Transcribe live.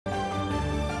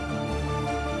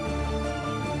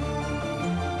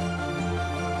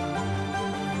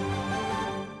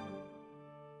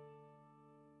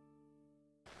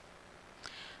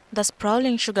The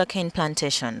sprawling sugarcane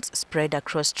plantations spread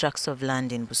across tracts of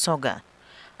land in Busoga.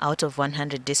 Out of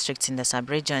 100 districts in the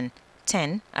sub-region,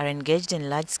 10 are engaged in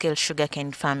large-scale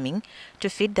sugarcane farming to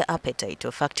feed the appetite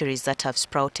of factories that have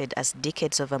sprouted as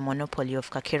decades of a monopoly of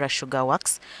Kakira Sugar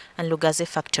Works and Lugaze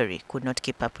factory could not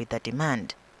keep up with the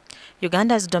demand.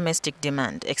 Uganda's domestic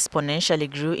demand exponentially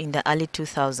grew in the early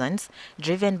 2000s,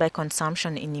 driven by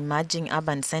consumption in emerging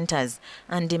urban centers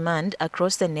and demand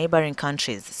across the neighboring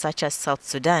countries such as South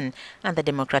Sudan and the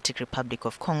Democratic Republic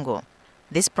of Congo.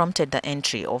 This prompted the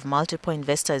entry of multiple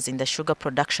investors in the sugar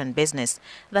production business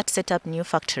that set up new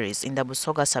factories in the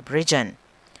Busoga sub-region.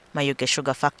 Mayuge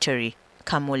Sugar Factory,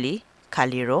 Kamuli,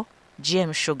 Kaliro,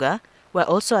 GM Sugar were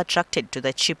also attracted to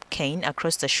the cheap cane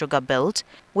across the sugar belt,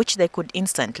 which they could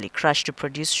instantly crush to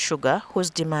produce sugar whose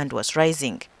demand was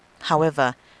rising.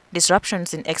 However,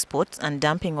 disruptions in exports and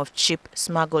dumping of cheap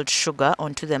smuggled sugar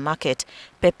onto the market,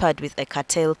 peppered with a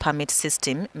cartel permit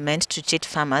system meant to cheat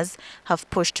farmers, have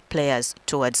pushed players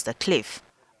towards the cliff.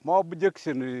 My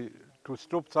objection to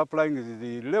stop supplying is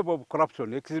the level of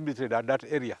corruption exhibited at that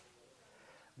area.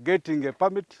 Getting a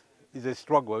permit is a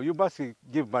struggle. You must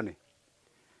give money.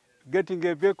 Getting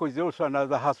a vehicle is also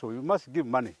another hassle. You must give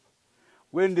money.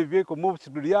 When the vehicle moves to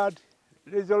the yard,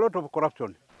 there is a lot of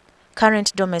corruption.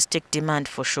 Current domestic demand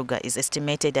for sugar is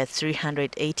estimated at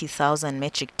 380,000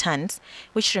 metric tons,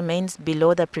 which remains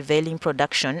below the prevailing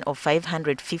production of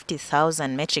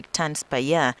 550,000 metric tons per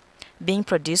year, being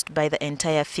produced by the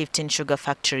entire 15 sugar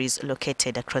factories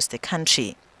located across the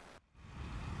country.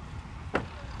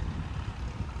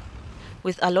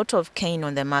 With a lot of cane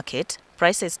on the market,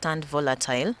 prices turned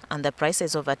volatile and the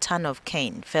prices of a ton of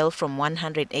cane fell from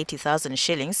 180,000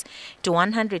 shillings to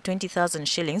 120,000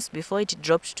 shillings before it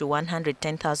dropped to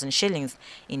 110,000 shillings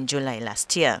in July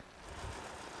last year.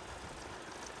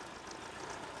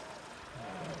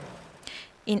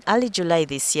 In early July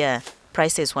this year,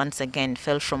 prices once again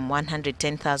fell from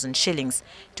 110,000 shillings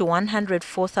to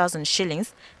 104,000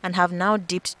 shillings and have now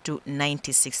dipped to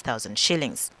 96,000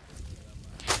 shillings.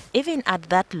 Even at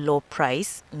that low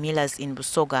price, millers in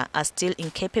Busoga are still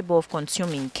incapable of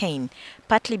consuming cane,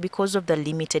 partly because of the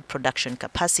limited production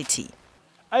capacity.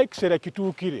 Aikisera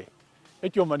kituukire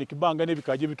ekyo manikibanga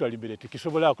nebikaje bitwali imbere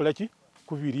tukisobola akolaki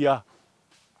kubiria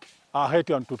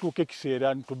ahete antutuke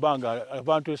kisera ntubanga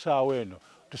abantu esaawa eno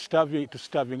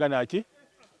tusitavinga naki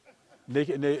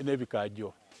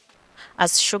nebikajo.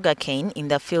 As sugarcane in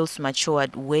the fields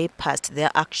matured way past their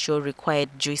actual required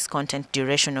juice content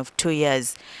duration of 2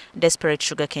 years, desperate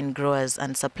sugarcane growers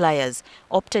and suppliers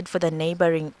opted for the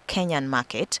neighboring Kenyan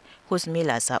market, whose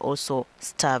millers are also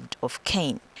starved of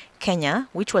cane. Kenya,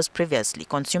 which was previously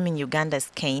consuming Uganda's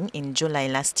cane in July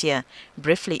last year,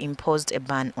 briefly imposed a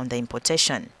ban on the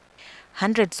importation.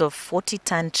 Hundreds of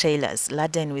 40-ton trailers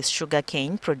laden with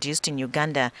sugarcane produced in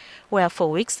Uganda were for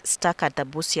weeks stuck at the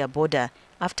Busia border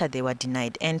after they were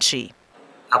denied entry.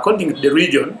 According to the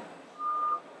region,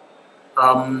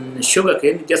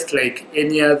 sugarcane, just like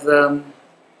any other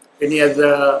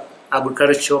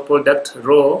agricultural product,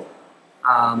 raw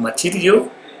material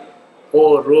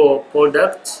or raw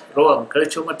product, raw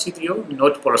agricultural material,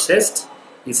 not processed,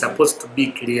 is supposed to be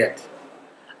cleared.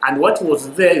 And what was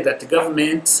there is that the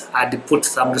government had put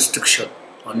some restriction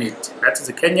on it. That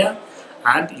is Kenya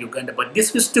and Uganda. But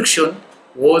this restriction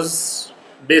was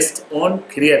based on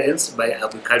clearance by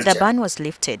agriculture. The ban was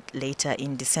lifted later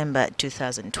in December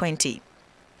 2020.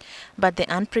 But the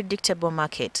unpredictable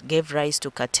market gave rise to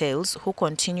cartels who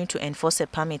continue to enforce a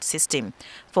permit system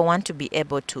for one to be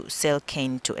able to sell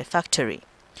cane to a factory.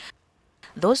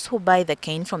 Those who buy the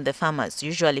cane from the farmers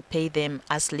usually pay them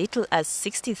as little as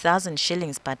 60,000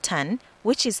 shillings per ton,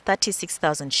 which is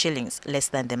 36,000 shillings less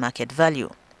than the market value.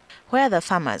 Where the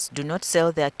farmers do not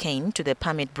sell their cane to the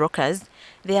permit brokers,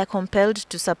 they are compelled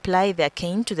to supply their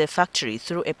cane to the factory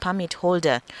through a permit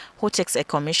holder who takes a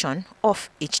commission off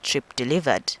each trip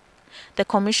delivered. The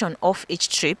commission off each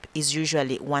trip is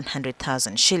usually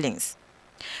 100,000 shillings.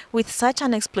 With such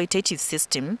an exploitative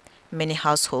system, many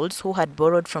households who had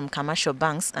borrowed from commercial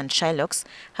banks and Shylocks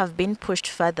have been pushed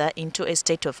further into a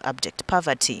state of abject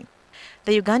poverty.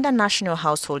 The Uganda National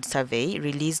Household Survey,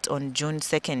 released on June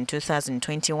 2,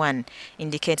 2021,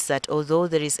 indicates that although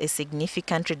there is a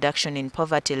significant reduction in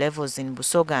poverty levels in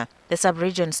Busoga, the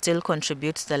sub-region still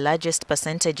contributes the largest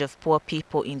percentage of poor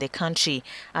people in the country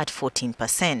at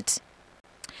 14%.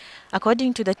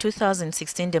 According to the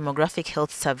 2016 Demographic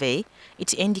Health Survey,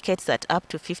 it indicates that up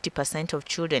to 50% of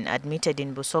children admitted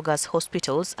in Busoga's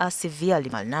hospitals are severely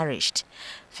malnourished.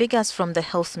 Figures from the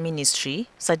Health Ministry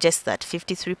suggest that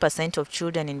 53% of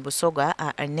children in Busoga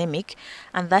are anemic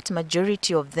and that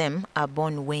majority of them are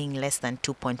born weighing less than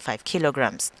 2.5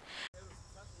 kilograms.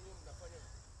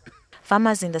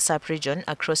 Farmers in the sub-region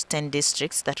across 10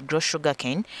 districts that grow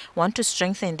sugarcane want to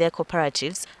strengthen their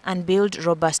cooperatives and build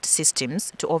robust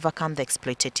systems to overcome the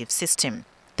exploitative system.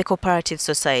 The cooperative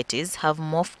societies have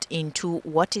morphed into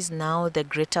what is now the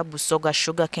Greater Busoga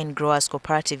Sugarcane Growers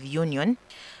Cooperative Union.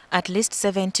 At least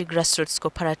 70 grassroots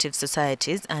cooperative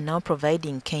societies are now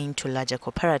providing cane to larger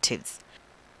cooperatives.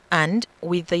 And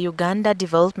with the Uganda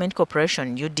Development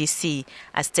Corporation, UDC,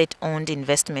 a state-owned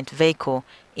investment vehicle,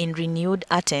 in renewed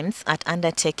attempts at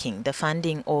undertaking the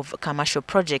funding of commercial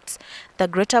projects, the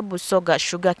Greater Busoga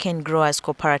Sugarcane Growers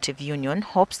Cooperative Union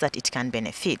hopes that it can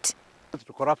benefit.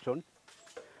 To corruption,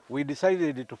 we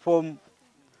decided to form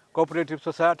cooperative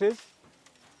societies,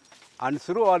 and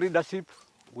through our leadership,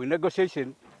 we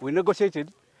negotiated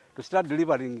to start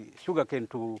delivering sugarcane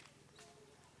to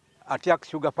Atiak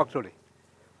Sugar Factory,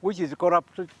 which is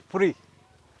corrupt-free.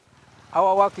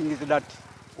 Our working is that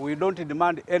we don't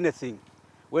demand anything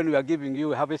when we are giving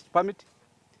you a harvest permit,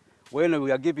 when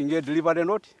we are giving you a delivery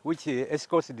note, which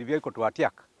escorts the vehicle to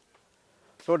Atiak.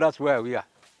 So that's where we are.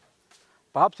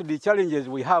 Perhaps the challenges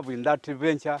we have in that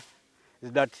venture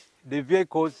is that the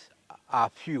vehicles are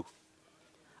few.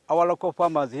 Our local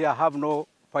farmers here have no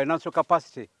financial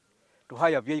capacity to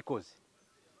hire vehicles.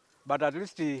 But at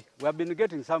least we have been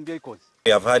getting some vehicles.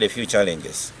 We have had a few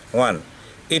challenges. One,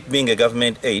 it being a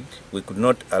government aid, we could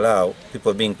not allow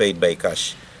people being paid by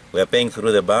cash. We are paying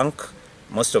through the bank.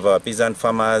 Most of our peasant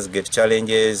farmers get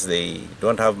challenges. They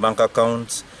don't have bank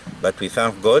accounts, but we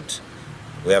thank God.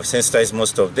 We have sensitized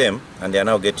most of them, and they are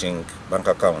now getting bank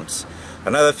accounts.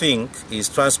 Another thing is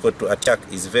transport to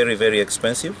Atiak is very, very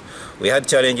expensive. We had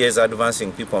challenges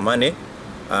advancing people money,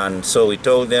 and so we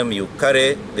told them you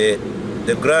carry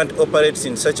the grant operates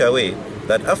in such a way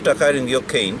that after carrying your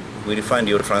cane, we refund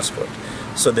your transport.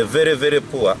 So the very, very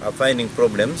poor are finding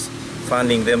problems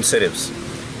funding themselves.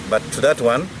 But to that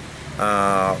one,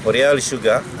 Royal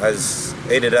Sugar has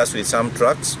aided us with some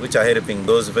trucks which are helping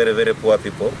those very, very poor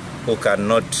people who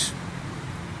cannot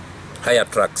hire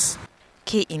trucks.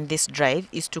 Key in this drive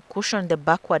is to cushion the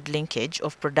backward linkage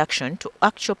of production to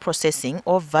actual processing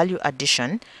or value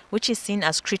addition, which is seen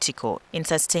as critical in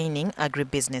sustaining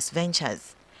agribusiness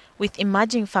ventures. With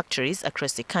emerging factories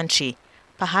across the country,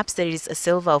 perhaps there is a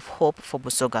silver of hope for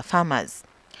Busoga farmers.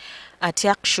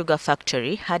 Atiak Sugar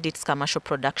Factory had its commercial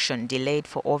production delayed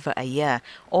for over a year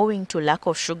owing to lack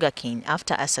of sugarcane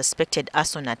after a suspected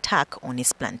arson attack on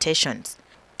its plantations.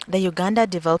 The Uganda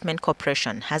Development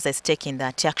Corporation has a stake in the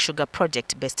Atiak Sugar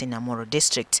project based in Amuru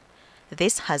district.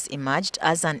 This has emerged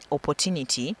as an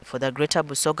opportunity for the Greater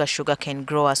Busoga Sugarcane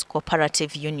Growers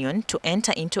Cooperative Union to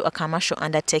enter into a commercial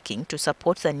undertaking to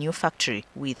support the new factory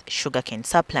with sugarcane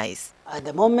supplies. At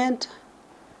the moment,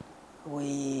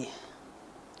 we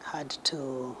had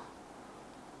to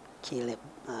kill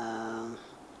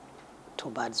two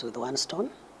birds with one stone.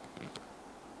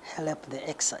 Help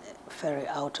ferry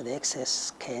out the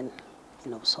excess cane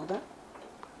in Busoga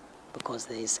because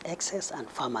there is excess and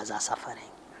farmers are suffering,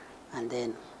 and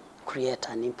then create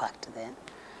an impact there,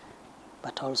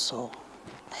 but also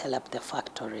help the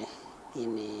factory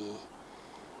in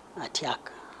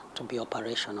Atiak to be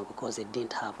operational because it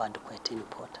didn't have adequate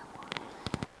input.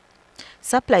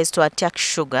 Supplies to Atiak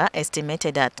Sugar,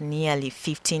 estimated at nearly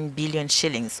 15 billion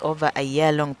shillings over a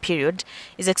year-long period,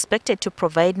 is expected to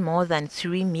provide more than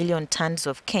 3 million tons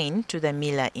of cane to the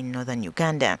miller in northern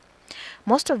Uganda.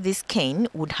 Most of this cane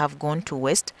would have gone to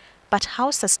waste, but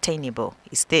how sustainable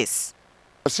is this?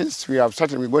 Since we have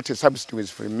started, we got a subsidy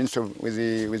with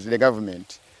the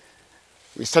government.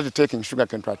 We started taking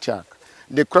sugarcane to Atiak.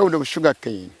 The crowd of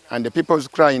sugarcane and the people's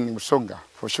crying in Busoga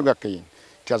for sugarcane,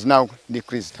 it has now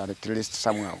decreased at least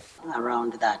somehow.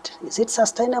 Around that. Is it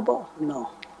sustainable? No.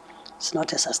 It's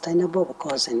not sustainable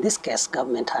because in this case,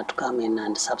 government had to come in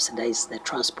and subsidize the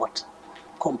transport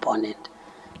component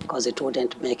because it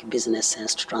wouldn't make business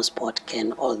sense to transport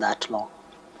cane all that long.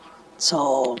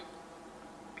 So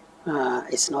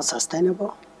it's not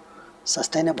sustainable.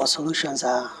 Sustainable solutions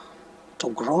are to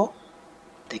grow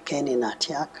the cane in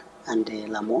Atiak and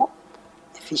Lamu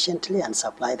efficiently and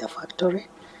supply the factory,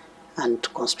 and to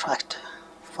construct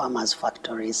farmers'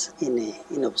 factories in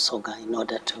Busoga in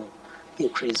order to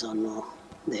increase on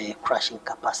the crushing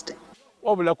capacity.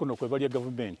 Wabula kuno kwebalya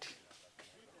government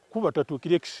kuba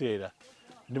tatuukira ekiseera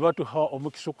ne batuha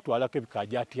omukisa okutwalako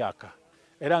ebikaja Atiaka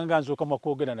era nga nzooka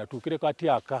makwogera natuukireko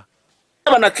Atiaka.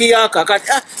 Banakiyaka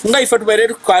kati nga ife tubaire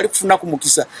tukali kufuna ku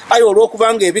mukisa ayo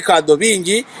olw'okubanga ebikaado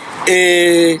bingi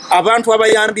abantu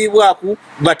abayambibwaku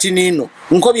batinino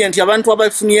nkobye nti abantu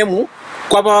abafuniyemu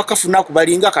kwaba wakafuna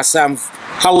kubalinga kasanvu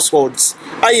households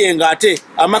ayenga ate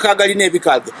amaka galina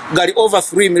ebikaado gali over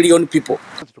 3 million people.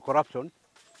 To corruption,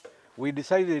 we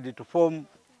decided to form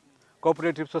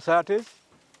cooperative societies,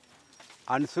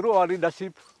 and through our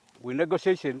leadership, we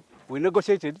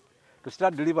negotiated to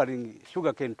start delivering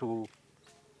sugarcane to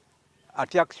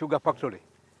Atiak Sugar Factory,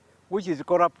 which is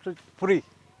corrupt-free.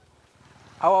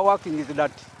 Our working is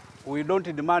that we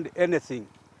don't demand anything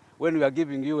when we are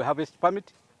giving you a harvest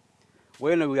permit,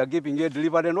 when we are giving you a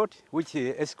delivery note, which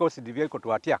escorts the vehicle to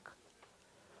Atiak.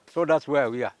 So that's where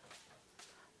we are.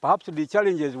 Perhaps the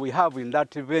challenges we have in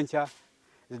that venture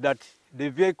is that the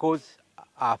vehicles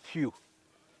are few.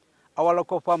 Our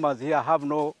local farmers here have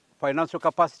no financial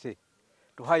capacity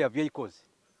to hire vehicles.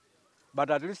 But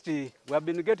at least we have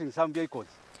been getting some vehicles.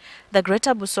 The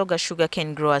Greater Busoga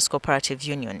Sugarcane Growers Cooperative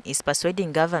Union is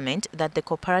persuading government that the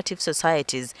cooperative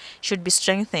societies should be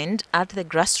strengthened at the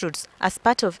grassroots as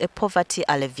part of a poverty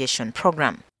alleviation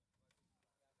program.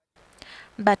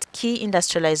 But key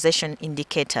industrialization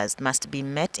indicators must be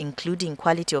met, including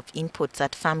quality of inputs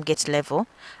at farm gate level,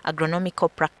 agronomical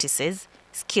practices,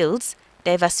 skills,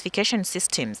 diversification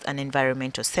systems, and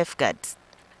environmental safeguards.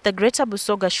 The Greater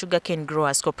Busoga Sugarcane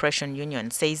Growers Corporation Union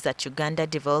says that Uganda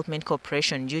Development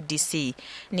Corporation UDC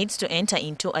needs to enter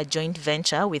into a joint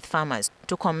venture with farmers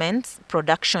to commence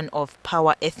production of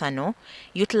power ethanol,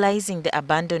 utilizing the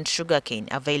abundant sugarcane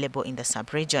available in the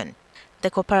sub-region. The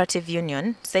cooperative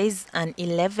union says an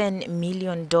 $11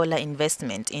 million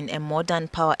investment in a modern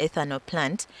power ethanol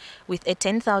plant with a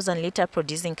 10,000-liter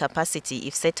producing capacity,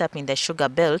 if set up in the sugar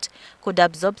belt, could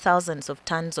absorb thousands of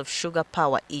tons of sugar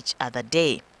power each other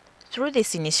day. Through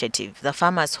this initiative, the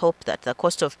farmers hope that the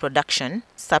cost of production,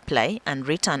 supply, and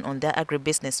return on their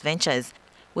agribusiness ventures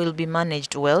will be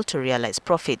managed well to realize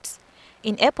profits.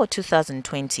 In April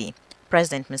 2020,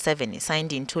 President Museveni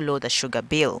signed into law the Sugar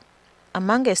Bill.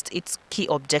 Amongst its key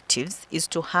objectives is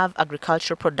to have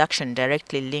agricultural production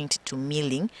directly linked to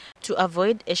milling to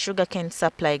avoid a sugarcane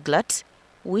supply glut,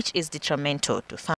 which is detrimental to farmers.